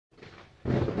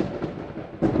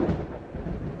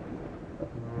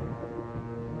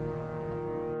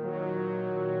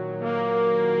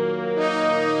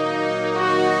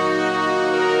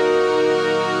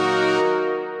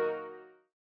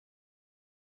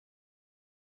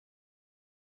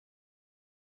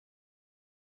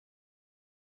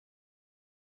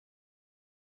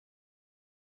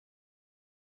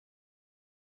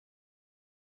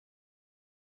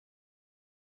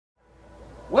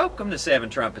Welcome to Seven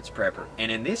Trumpets Prepper, and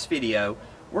in this video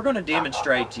we're going to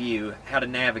demonstrate to you how to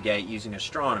navigate using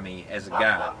astronomy as a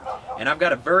guide. And I've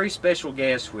got a very special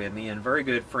guest with me and a very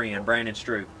good friend, Brandon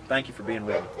Stroop. Thank you for being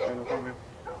with me.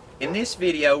 In this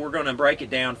video we're going to break it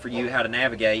down for you how to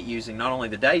navigate using not only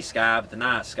the day sky but the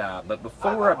night sky. But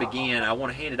before I begin, I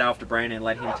want to hand it off to Brandon and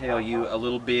let him tell you a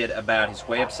little bit about his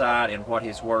website and what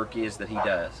his work is that he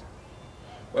does.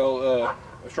 Well,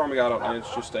 Astronomy.net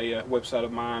is just a website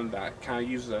of mine that I kind of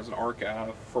use it as an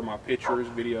archive for my pictures,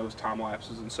 videos, time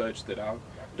lapses, and such that I've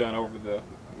done over the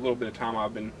little bit of time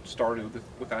I've been started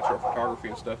with astrophotography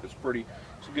and stuff. It's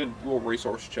a good little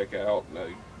resource to check out.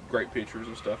 Great pictures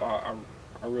and stuff. I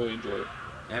really enjoy it.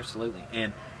 Absolutely.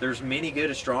 And there's many good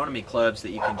astronomy clubs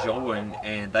that you can join,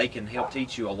 and they can help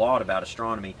teach you a lot about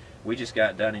astronomy. We just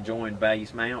got done enjoying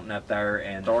Bays Mountain up there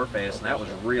and Starfest, and that was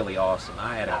really awesome.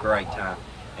 I had a great time.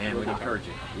 And we'd encourage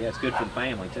you. Yeah, it's good for the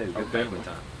family too. Good family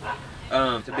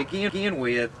time. To begin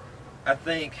with, I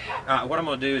think what I'm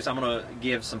going to do is I'm going to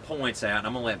give some points out, and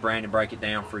I'm going to let Brandon break it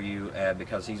down for you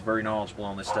because he's very knowledgeable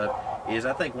on this stuff. I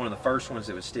think one of the first ones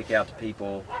that would stick out to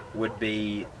people would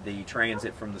be the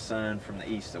transit from the sun from the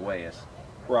east to west.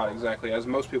 Right, exactly. As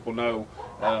most people know,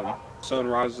 sun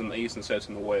rises in the east and sets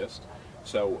in the west.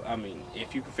 So, I mean,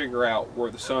 if you can figure out where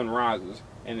the sun rises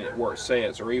and where it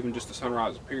sets, or even just the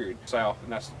sunrise period south,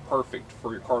 and that's perfect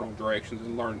for your cardinal directions,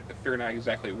 and figuring out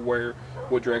exactly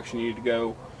what direction you need to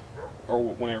go, or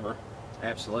whenever.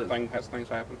 Absolutely. Things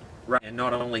happen. Right, and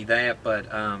not only that, but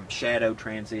shadow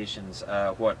transitions,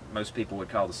 what most people would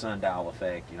call the sundial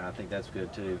effect. You know, I think that's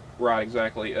good too. Right,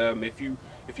 exactly. If you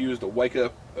was to wake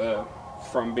up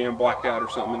from being blacked out or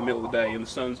something in the middle of the day, and the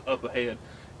sun's up ahead,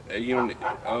 you don't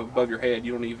above your head,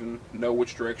 you don't even know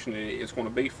which direction it's going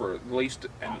to be for at least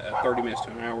 30 minutes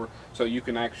to an hour. So you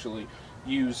can actually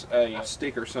use a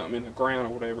stick or something in the ground or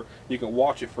whatever. You can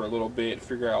watch it for a little bit,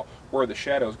 figure out where the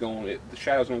shadow's going. The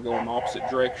shadow's going to go in the opposite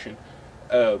direction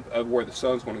of where the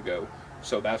sun's going to go.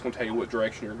 So that's going to tell you what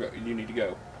direction you need to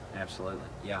go. Absolutely,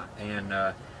 yeah. And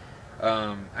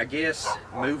I guess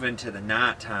moving to the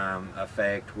nighttime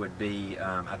effect would be,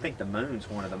 I think the moon's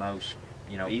one of the most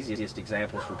easiest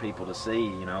examples for people to see,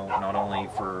 not only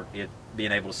for it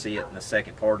being able to see it in the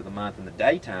second part of the month in the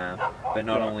daytime, but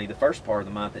not only the first part of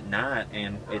the month at night,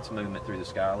 and its movement through the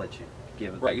sky lets you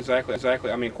give it. Right,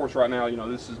 exactly. I mean, of course, right now,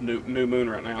 this is new moon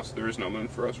right now, so there is no moon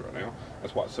for us right now.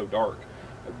 That's why it's so dark.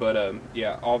 But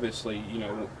yeah, obviously,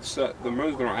 the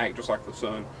moon's going to act just like the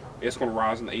sun. It's going to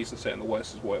rise in the east and set in the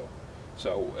west as well.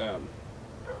 So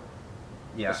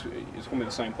yeah, it's going to be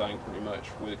the same thing pretty much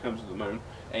when it comes to the moon.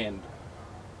 And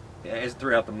as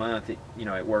throughout the month, it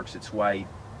works its way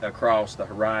across the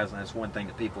horizon. That's one thing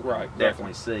that people can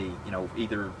definitely see.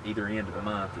 Either end of the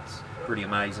month, it's pretty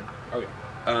amazing. Oh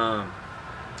yeah.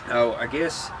 I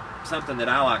guess something that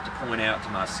I like to point out to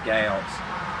my scouts,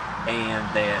 and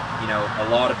that a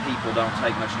lot of people don't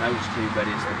take much notice to, but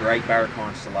it's the Great Bear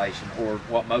constellation, or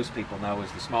what most people know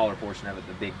is the smaller portion of it,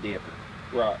 the Big Dipper.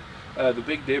 Right. The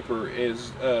Big Dipper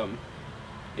is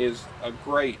a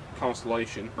great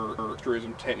constellation or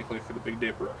tourism technically for the Big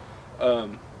Dipper,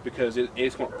 because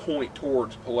it's going to point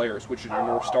towards Polaris, which is your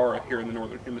North Star here in the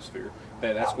Northern Hemisphere.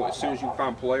 That's going, as soon as you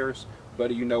find Polaris,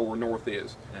 buddy, you know where North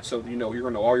is. So you're going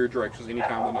to know all your directions any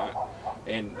time of the night.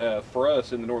 And for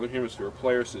us in the Northern Hemisphere,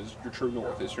 Polaris is your true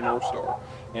north. It's your North Star.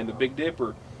 And the Big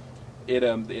Dipper,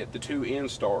 the two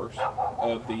end stars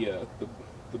of the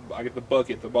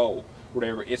bucket, the bowl,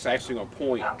 whatever, it's actually going to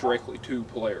point directly to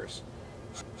Polaris.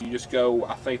 So you just go,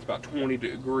 I think it's about 20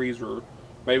 degrees, or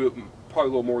probably a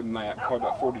little more than that, probably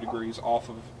about 40 degrees off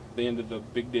of the end of the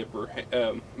Big Dipper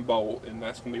bowl, and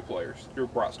that's going to be Polaris, your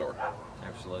bright star.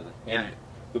 Absolutely. And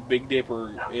the Big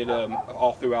Dipper,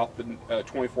 all throughout the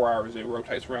 24 hours, it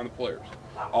rotates around the Polaris.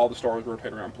 All the stars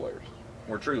rotate around Polaris.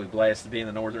 We're truly blessed to be in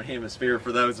the Northern Hemisphere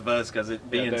for those of us, because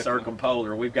it being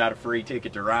circumpolar, we've got a free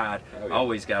ticket to ride. Oh, yeah.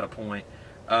 Always got a point.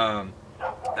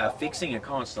 Fixing a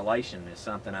constellation is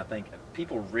something I think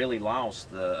people really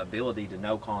lost the ability to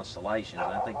know constellations.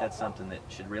 And I think that's something that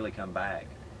should really come back.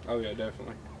 Oh yeah,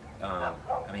 definitely. I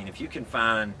mean, if you can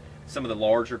find some of the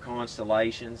larger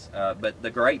constellations, but the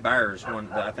Great Bear is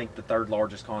I think the third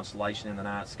largest constellation in the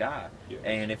night sky. Yes.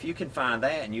 And if you can find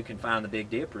that and you can find the Big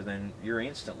Dipper, then you're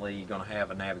instantly going to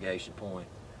have a navigation point.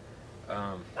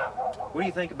 What do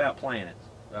you think about planets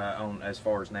as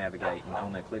far as navigating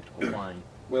on the ecliptical plane?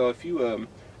 Well, if you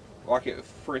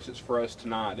for instance, for us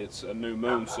tonight, it's a new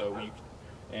moon, so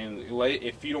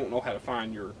if you don't know how to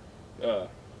find your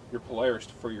Polaris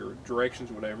for your directions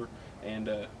or whatever, and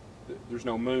there's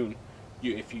no moon,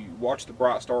 if you watch the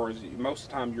bright stars, most of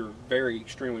the time your very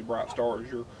extremely bright stars,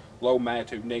 your low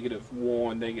magnitude,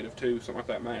 -1, -2, something like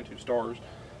that magnitude stars,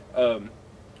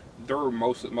 they're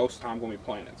most of the time going to be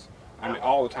planets. I mean,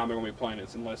 all the time they're going to be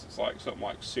planets, unless it's like something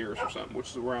like Sirius or something, which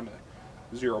is around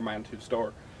a 0 magnitude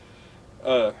star.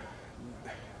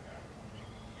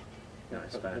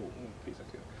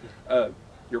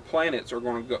 Your planets are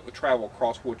going to travel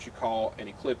across what you call an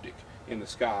ecliptic in the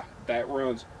sky. That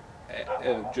runs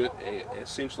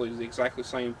essentially is exactly the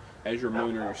same as your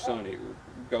moon or your sun. It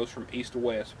goes from east to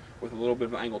west with a little bit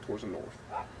of an angle towards the north.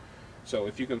 So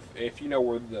if you know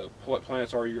where the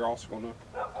planets are, you're also going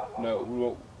to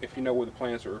know. If you know where the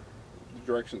planets are, the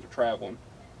directions are traveling,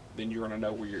 then you're going to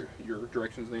know where your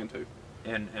directions then too.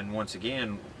 And once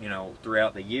again, you know,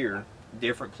 throughout the year,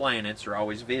 different planets are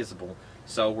always visible.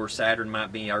 So where Saturn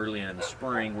might be early in the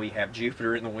spring, we have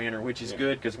Jupiter in the winter, which is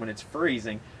good because when it's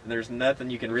freezing and there's nothing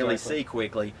you can really see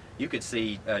quickly, you could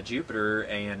see Jupiter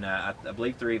and I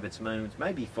believe 3 of its moons,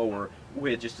 maybe 4,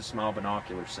 with just a small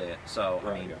binocular set. So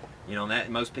I mean, you know, that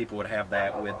most people would have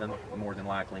that with them more than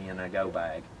likely in a go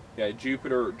bag. Yeah,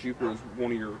 Jupiter is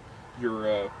one of your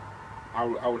I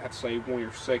would have to say one of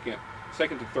your second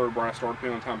to third brightest star,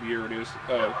 depending on the time of year it is,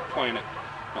 planet,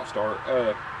 not star,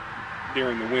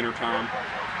 during the winter time.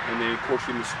 And then of course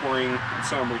in the spring and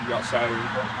summer you got Saturn,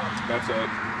 that's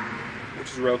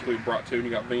which is relatively bright too, and you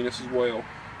got Venus as well.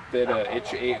 That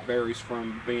it varies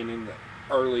from being in the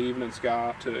early evening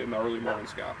sky to in the early morning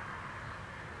sky.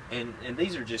 And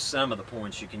these are just some of the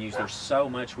points you can use. There's so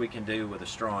much we can do with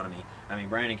astronomy. I mean,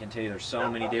 Brandon can tell you there's so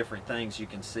many different things you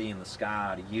can see in the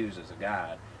sky to use as a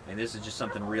guide. And this is just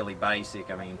something really basic.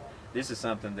 I mean, this is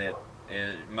something that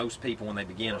most people, when they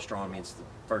begin astronomy, it's the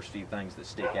first few things that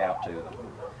stick out to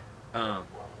them.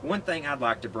 One thing I'd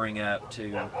like to bring up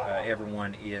to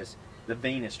everyone is the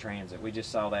Venus transit. We just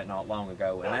saw that not long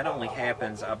ago, and that only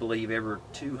happens, I believe, every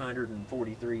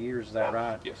 243 years. Is that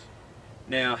right? Yes.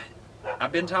 Now,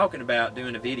 I've been talking about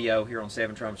doing a video here on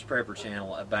Seven Trump's Prepper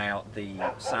channel about the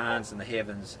signs in the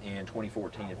heavens in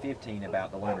 2014 and 15 about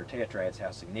the lunar tetrads,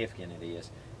 how significant it is.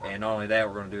 And not only that,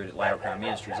 we're going to do it at Louder Crown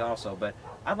Ministries also. But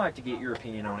I'd like to get your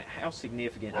opinion on it. How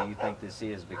significant do you think this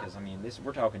is? Because, I mean,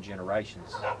 we're talking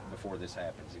generations before this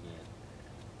happens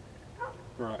again.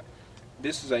 Right.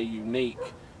 This is a unique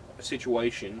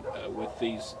situation with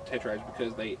these tetrads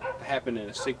because they happen in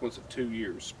a sequence of 2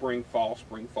 years. Spring, fall,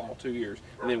 2 years.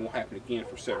 And then will happen again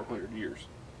for several hundred years.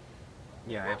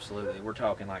 Yeah, absolutely. We're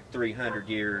talking like 300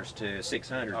 years to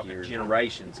 600 years,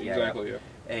 generations. Exactly, yeah.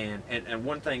 And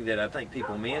one thing that I think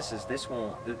people miss is this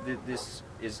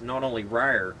is not only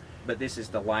rare, but this is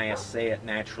the last set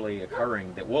naturally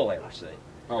occurring that we'll ever see.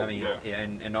 Oh, I mean, yeah.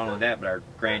 and not only that, but our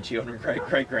grandchildren,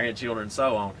 great-great-grandchildren, and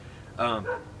so on.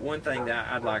 One thing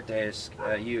that I'd like to ask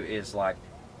you is, like,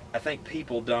 I think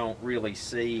people don't really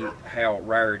see how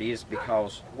rare it is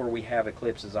because where we have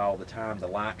eclipses all the time, the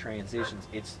light transitions,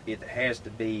 it has to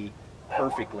be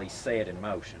perfectly set in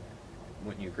motion.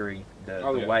 Wouldn't you agree?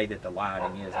 The way that the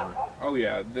lighting is on it. Oh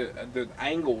yeah, the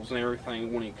angles and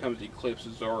everything when it comes to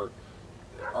eclipses are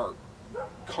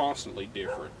constantly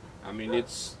different. I mean,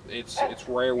 it's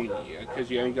rare when because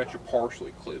you got your partial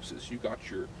eclipses, you got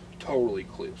your total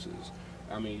eclipses.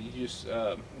 I mean, you just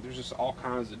there's just all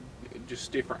kinds of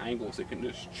just different angles that can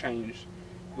just change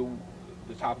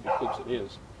the type of eclipse it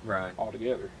is. Right.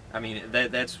 Altogether. I mean,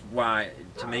 that's why,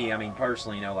 to me, I mean,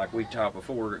 personally, you know, like we've talked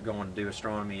before going to do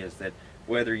astronomy, is that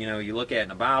whether, you know, you look at it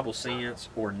in a Bible sense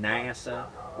or NASA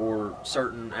or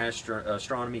certain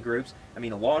astronomy groups, I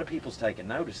mean, a lot of people's taking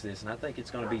notice of this, and I think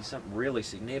it's going to be something really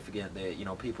significant that, you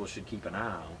know, people should keep an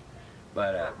eye on.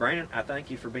 But, Brandon, I thank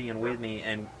you for being with me,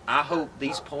 and I hope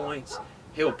these points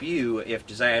help you if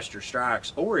disaster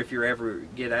strikes, or if you ever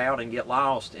get out and get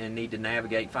lost and need to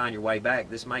navigate, find your way back.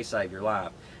 This may save your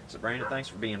life. So, Brandon, thanks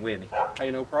for being with me.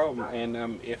 Hey, no problem.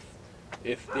 And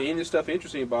if any of this stuff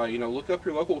interests anybody, you know, look up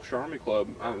your local astronomy club.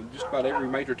 Just about every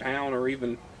major town or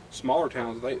even smaller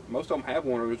towns, most of them have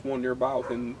one, or there's one nearby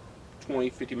within 20,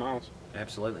 50 miles.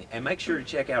 Absolutely. And make sure to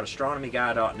check out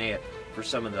astronomyguy.net. for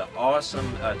some of the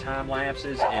awesome time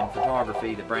lapses and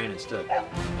photography that Brandon's took.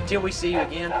 Until we see you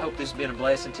again, hope this has been a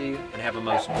blessing to you, and have a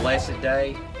most blessed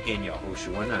day in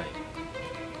Yahushua name.